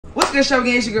What's good, show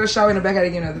gang? It's your girl Shaw in the back at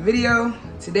again another video.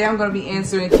 Today I'm gonna be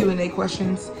answering Q&A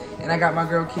questions, and I got my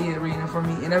girl Kia reading them for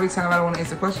me. And every time I don't want to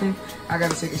answer a question, I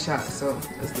gotta take a shot. So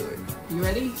let's do it. You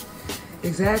ready?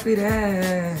 Exactly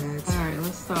that. All right,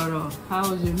 let's start off. How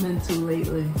was your mental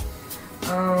lately?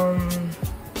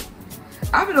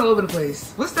 I've been all over the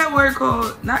place. What's that word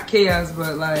called? Not chaos,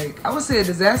 but like I would say a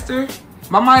disaster.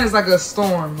 My mind is like a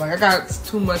storm. Like I got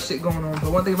too much shit going on.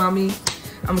 But one thing about me,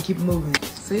 I'm gonna keep it moving.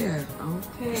 So yeah.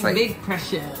 Okay. It's like big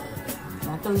pressure,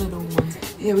 not the little one.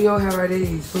 Yeah, we all have our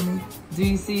days. For me. Do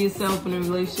you see yourself in a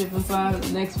relationship in the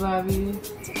next 5 years?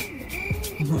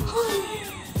 No.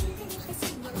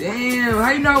 Damn,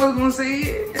 how you know I was gonna say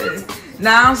it?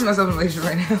 Nah, I don't see myself in a relationship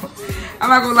right now. I'm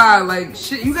not gonna lie, like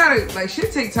shit, you gotta, like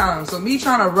shit take time. So me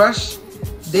trying to rush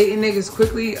dating niggas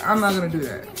quickly, I'm not gonna do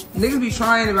that. Niggas be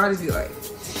trying, and I just be like,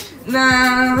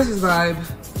 nah, let's just vibe.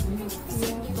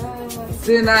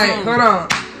 Tonight, hold on.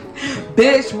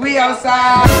 Bitch, we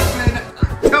outside.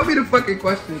 Tell me the fucking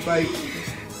questions, like.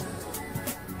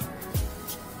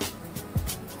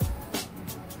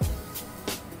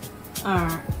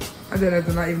 Alright. I did have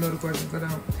to not even know the questions. I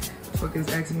don't. Fuck is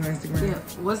asking me on Instagram. Yeah.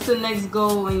 What's the next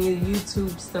goal when your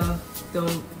YouTube stuff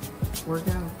don't work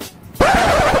out?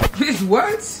 Bitch,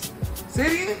 what? Say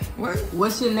it again? What?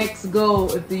 What's your next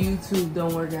goal if the YouTube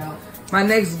don't work out? My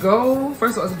next goal?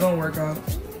 First of all, it's gonna work out.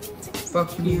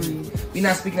 Fuck you. We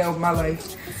not speaking out of my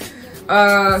life.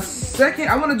 Second,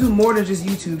 I want to do more than just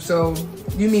YouTube. So,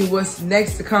 you mean what's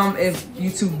next to come if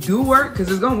YouTube do work? Because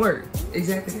it's gonna work.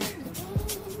 Exactly.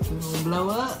 We're gonna blow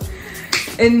up.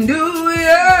 In New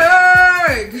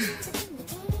York!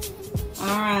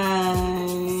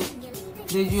 Alright.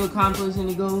 Did you accomplish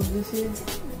any goals this year?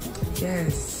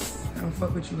 Yes. I don't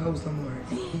fuck with you hoes no more.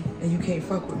 And you can't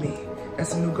fuck with me.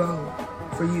 That's a new goal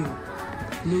for you.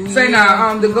 Say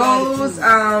now, the goals,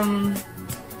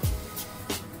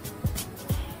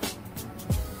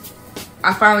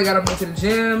 I finally got up into the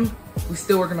gym. We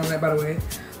still working on that, by the way.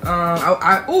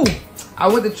 I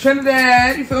went to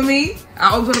Trinidad, you feel me?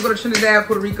 I always want to go to Trinidad,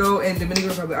 Puerto Rico, and Dominican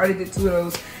Republic. I already did 2 of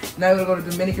those. Now I'm gonna go to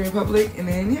Dominican Republic, and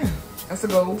then yeah, that's a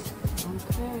goal.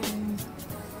 Okay.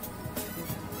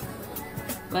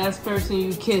 Last person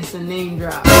you kissed, a name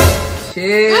drop.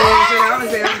 Shit. I'm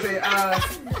gonna say.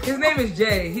 His name is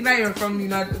Jay. He's not even from the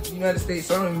United States,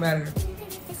 so it don't even matter.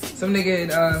 Some nigga in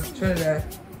Trinidad.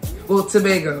 Well,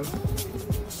 Tobago.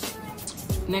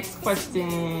 Next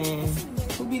question.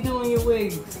 Who be doing your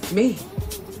wigs? Me.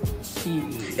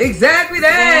 Yeah. Exactly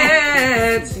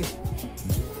that.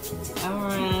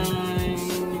 Alright.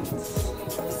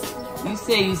 You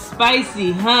say you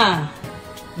spicy, huh?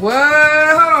 What?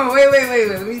 Hold on. Wait.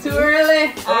 Let me Too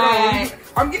early? Alright.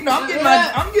 I'm getting my drink.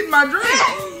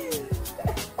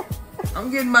 I'm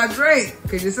getting my drink.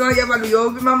 Cause you sound like y'all about to be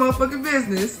open my motherfucking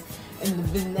business. And the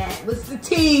business. What's the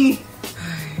tea?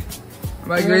 I'm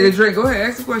about to get ready to drink. Go ahead,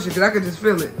 ask the question, cause I can just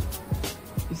feel it.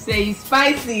 You say you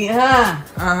spicy, huh?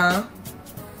 Uh-huh.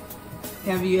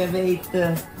 Have you ever ate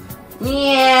the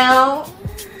meow?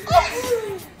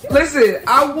 Listen,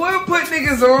 I would put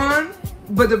niggas on,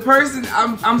 but the person,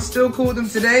 I'm still cool with them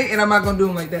today, and I'm not gonna do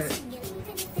them like that.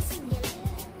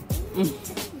 I'm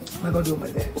not gonna do them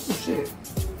like that. Oh, shit.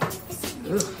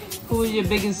 Ugh. Who is your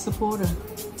biggest supporter?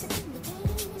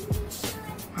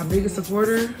 My biggest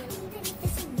supporter?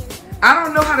 I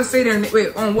don't know how to say their name.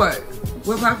 Wait, on what?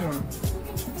 What platform?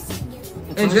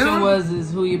 The question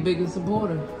is who your biggest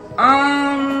supporter?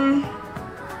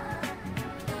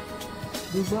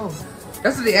 Do both.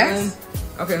 That's what they asked?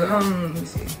 Okay, let me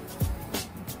see.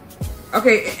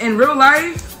 Okay, in real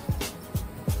life,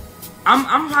 I'm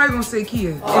probably gonna say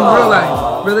Kia. In real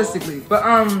life, realistically. But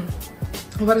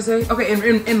what about to say? Okay,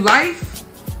 in life,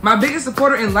 my biggest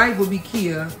supporter in life will be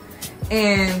Kia.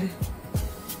 And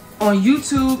on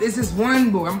YouTube, it's this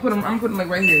one boy. I'm putting like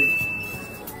right here.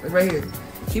 Like right here.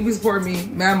 He be supporting me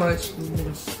mad much.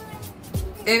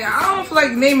 And I don't feel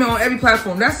like naming on every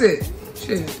platform. That's it.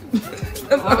 Shit.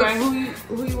 Alright,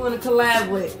 who you want to collab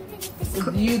with? With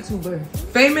the YouTuber.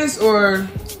 Famous or?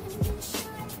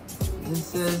 This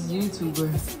says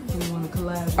YouTuber. Who you want to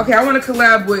collab with? Okay, I want to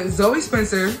collab with Zoe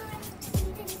Spencer.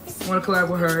 I want to collab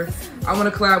with her. I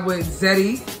want to collab with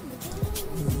Zeddy.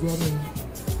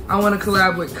 I want to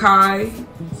collab with Kai.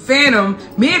 Phantom.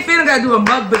 Me and Phantom gotta do a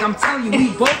mukbang. I'm telling you,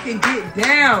 we both can get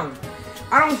down.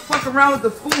 I don't fuck around with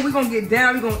the food. We gonna get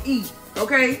down. We gonna eat.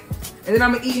 Okay? And then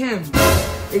I'm gonna eat him.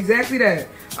 Exactly that.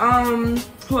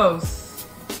 Who else?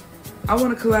 I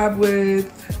want to collab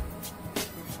with.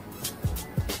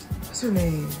 What's her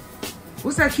name?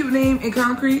 What's that cute name in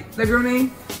Concrete? That girl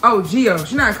name? Oh, Gio.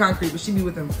 She's not in Concrete, but she be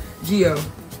with them. Gio.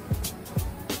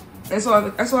 That's all I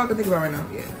can think about right now.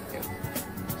 Yeah.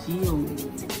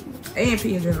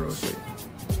 A&P in general, shit.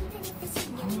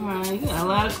 Alright, you got a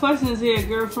lot of questions here,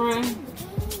 girlfriend.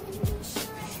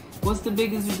 What's the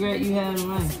biggest regret you have in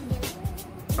life?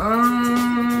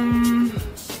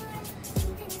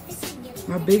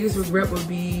 My biggest regret would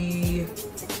be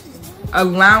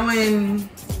allowing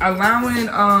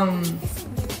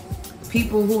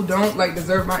people who don't like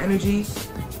deserve my energy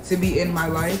to be in my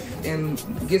life and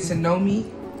get to know me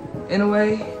in a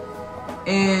way,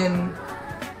 and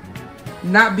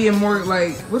not being more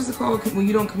like, what is it called when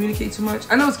you don't communicate too much?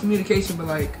 I know it's communication, but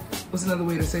like, what's another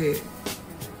way to say it?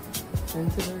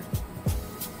 Introvert.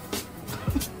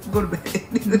 Go to bed.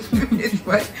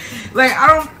 But like,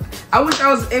 I wish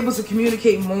I was able to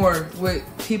communicate more with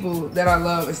people that I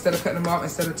love instead of cutting them off,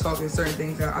 instead of talking certain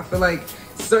things out. I feel like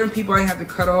certain people I didn't have to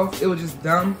cut off. It was just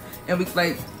dumb. And we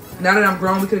like, now that I'm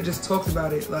grown, we could have just talked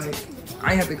about it. Like, I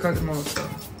didn't have to cut them off. So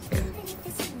yeah,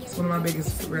 it's one of my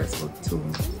biggest regrets for two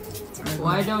of them.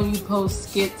 Why don't you post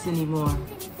skits anymore?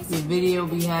 Your video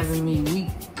be having me weak.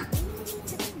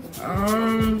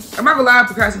 I'm not gonna lie,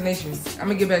 procrastination. I'm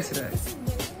gonna get back to that.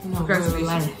 No,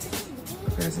 Procrastination.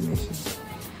 Procrastination.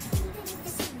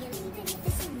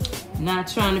 Not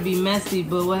trying to be messy,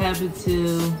 but what happened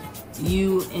to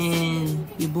you and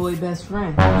your boy best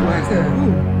friend? What is that?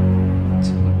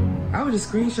 I was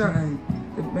just screenshotting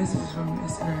the messages from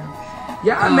Instagram.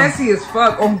 Y'all messy as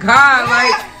fuck. Oh God,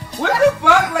 like, what the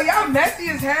fuck? Like, y'all messy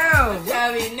as hell.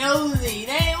 Y'all be nosy.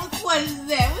 What is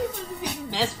that? What is this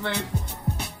best friend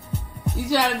for? You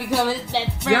trying to become his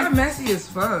best friend? Y'all messy as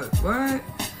fuck. What?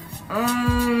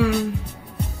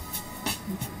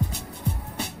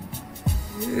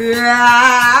 Yeah.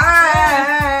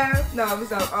 No, let me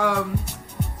stop. I'm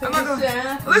not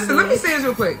gonna, listen, let me say this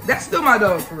real quick. That's still my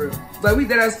dog, for real. Like, we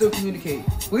still communicate.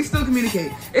 We still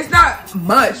communicate. It's not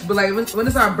much, but like, when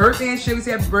it's our birthday and shit, we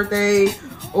say happy birthday,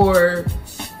 or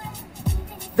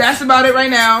that's about it right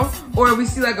now. Or we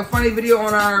see like a funny video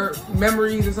on our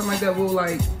memories or something like that, we'll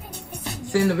like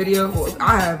send the video. Well,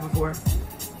 I have before.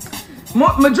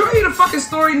 Majority of the fucking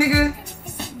story, nigga,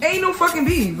 ain't no fucking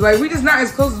beef. Like, we just not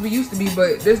as close as we used to be,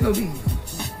 but there's no beef.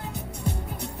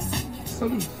 There's no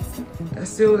beef. That's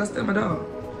still my dog.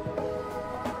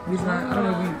 He's not, I don't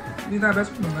know, he's not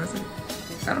best friend. That's it.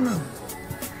 I don't know.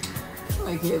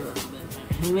 Like him.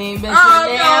 You ain't best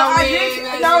friend now.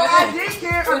 I did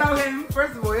care about him.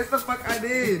 First of all, that's the fuck I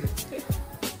did.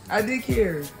 I did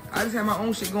care. I just had my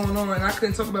own shit going on and I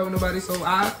couldn't talk about it with nobody, so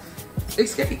I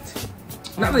escaped.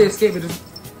 Not really escaped, but just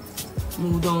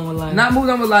moved on with life. Not moved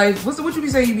on with life. What you be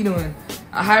saying you be doing?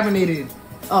 I hibernated.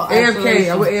 Oh, AFK.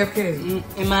 I went AFK.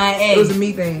 MIA. It was a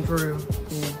me thing, for real.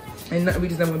 Yeah. And we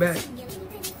just never went back.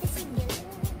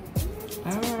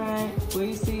 Alright. Where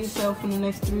you see yourself in the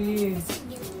next 3 years?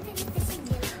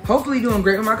 Hopefully doing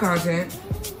great with my content.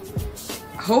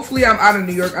 Hopefully I'm out of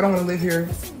New York. I don't want to live here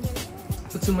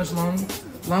for too much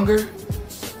longer.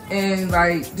 And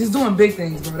like, just doing big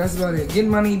things, bro. That's about it. Getting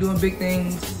money, doing big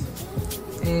things,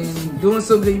 and doing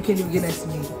so good you can't even get next to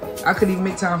me. I couldn't even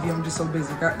make time for you. I'm just so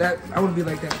busy. That I wouldn't be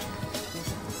like that.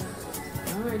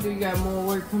 Alright, do you got more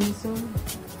work coming soon?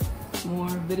 More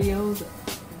videos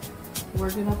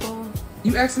working up on?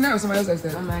 You asking that or somebody else asked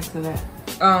that? I'm asking that.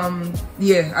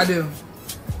 Yeah, I do.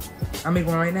 I make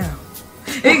one right now.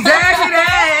 Exactly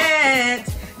that.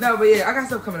 No, but yeah, I got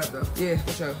stuff coming up though. Yeah,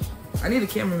 for sure. I need a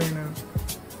cameraman now.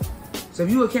 So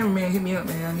if you a cameraman, hit me up,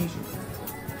 man. I need you.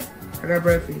 I got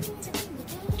bread for you.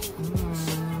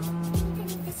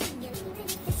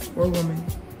 Or woman.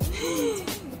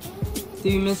 Do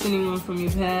you miss anyone from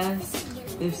your past?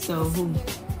 If so, who?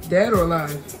 Dead or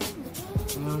alive?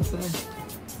 You know what I'm saying?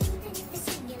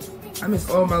 I miss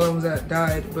all my loved ones that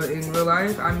died, but in real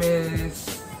life, I miss...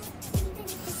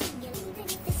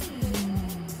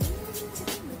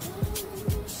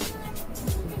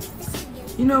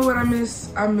 You know what I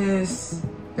miss? I miss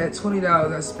that $20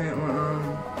 I spent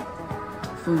on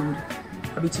food.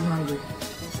 I'd be too hungry.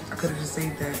 I could have just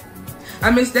saved that. I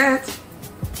miss that.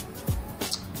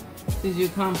 Did you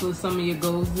accomplish some of your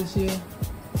goals this year?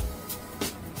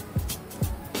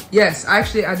 Yes,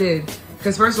 actually I did.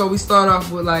 Because first of all, we started off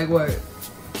with like what?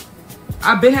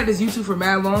 I've been had this YouTube for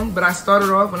mad long, but I started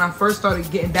off when I first started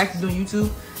getting back to doing YouTube,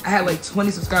 I had like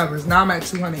 20 subscribers. Now I'm at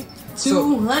 200.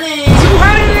 200! 200,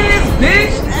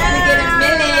 bitch!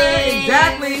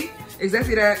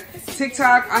 Exactly that.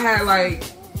 TikTok, I had like,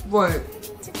 what?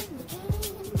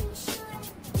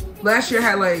 Last year I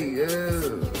had like,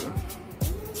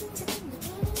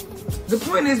 the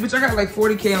point is, bitch, I got like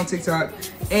 40K on TikTok.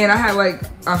 And I had like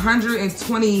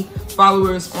 120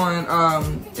 followers on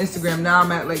Instagram. Now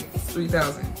I'm at like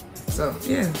 3,000. So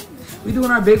yeah, we doing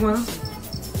our big ones.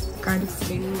 Kind of.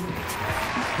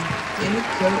 in the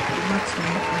club with my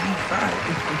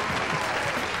 25.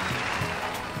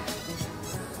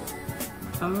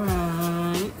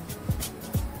 Alright.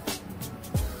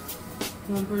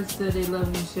 One person said they love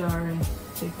you, Shari.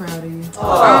 They proud of you.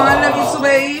 Oh, I love you too,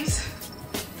 babes.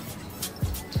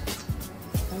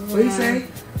 What do you say?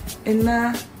 And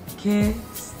I can't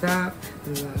stop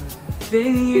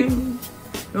loving you,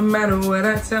 no matter what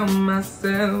I tell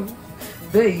myself,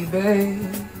 baby.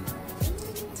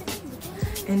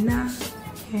 And I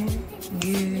can't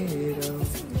get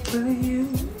over you.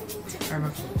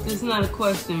 It's not a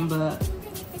question, but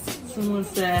someone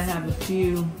said I have a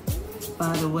few,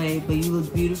 by the way, but you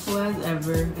look beautiful as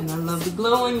ever, and I love the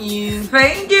glow on you.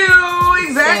 Thank you.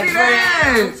 Exactly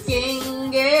that.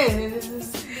 Skin, yes.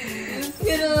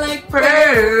 Skin like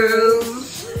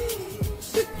Pearls.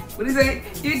 What do you say?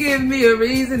 You give me a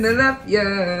reason to love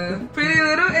ya, pretty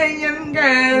little Indian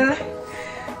girl.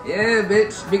 Yeah,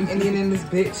 bitch. Big Indian in this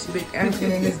bitch. Big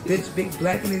African in this bitch. Big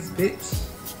black in this bitch.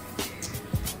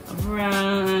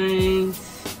 Alright.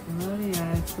 What do you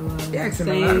ask a lot? You're asking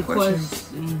a lot of questions.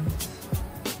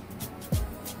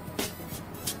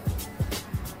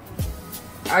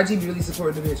 IG be really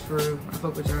supporting the bitch, for real. I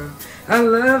fuck with y'all. I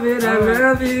love it, I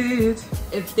love it.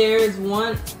 If there is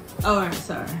one,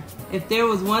 if there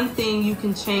was one thing you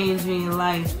can change in your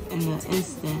life in an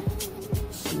instant,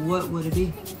 what would it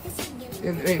be?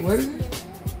 Wait, what is it?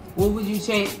 What would you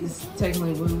change?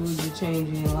 Technically, what would you change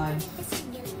in your life?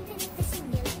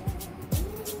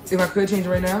 If I could change it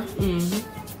right now?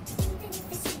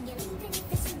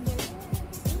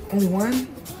 Only one?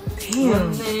 Damn.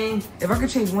 One thing. If I could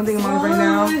change one thing in my life right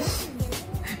now,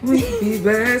 we'd be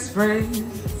best friends.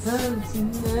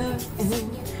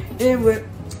 It would.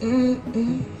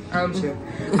 I'm chill.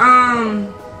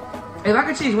 If I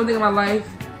could change one thing in my life,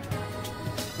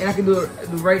 and I could do it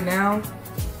right now,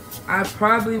 I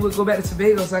probably would go back to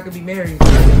Tobago so I could be married.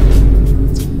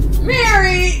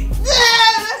 Married?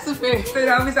 Yeah, that's a fair.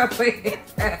 Let me stop playing.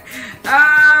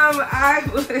 I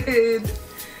would.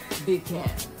 Big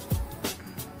cat.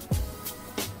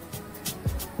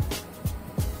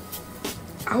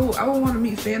 I would want to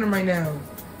meet Phantom right now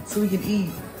so we can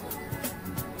eat.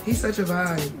 He's such a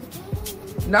vibe.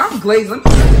 Now I'm glazing.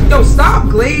 Yo, stop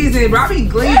glazing, bro. I be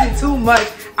glazing too much.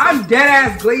 I'm dead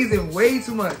ass glazing way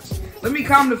too much. Let me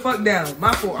calm the fuck down.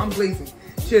 My fault. I'm glazing.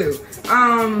 Chill.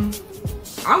 I'll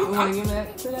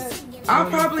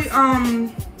probably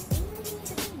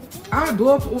I would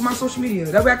blow up with my social media.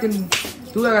 That way I can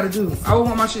do what I gotta do. I would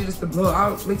want my shit just to blow.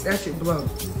 I'll make that shit blow.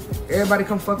 Everybody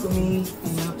come fuck with me.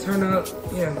 Turn up.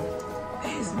 Yeah.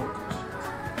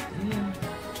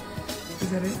 Is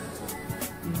that it?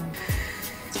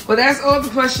 Well, that's all the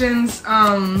questions.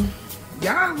 Y'all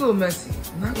a little messy.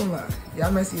 I'm not gonna lie.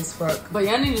 Y'all messy as fuck. But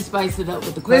y'all need to spice it up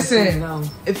with the questions. Listen,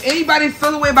 if anybody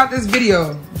feel a way about this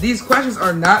video, these questions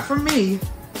are not from me.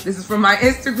 This is from my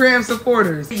Instagram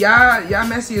supporters. Y'all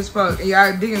messy as fuck. And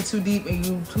y'all digging too deep and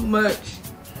you too much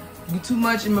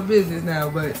in my business now.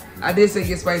 But I did say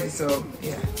get spicy, so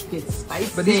yeah. Get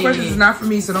spicy. But these questions is not for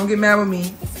me, so don't get mad with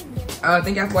me.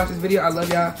 Thank y'all for watching this video. I love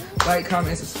y'all. Like, comment,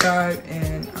 and subscribe,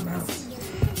 and I'm out.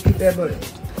 Hit that button.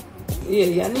 Yeah,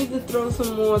 y'all need to throw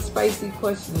some more spicy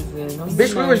questions in.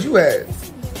 Bitch, where was you at?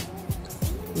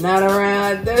 Not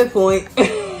around at that point.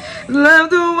 Love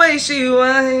the way she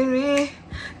wind me,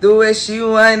 the way she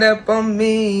wind up on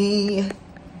me.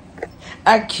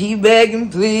 I keep begging,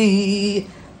 please.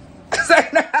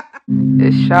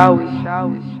 It's Shawi.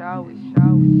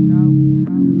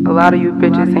 A lot of you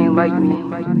bitches ain't like me.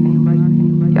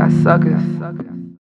 Y'all suckers.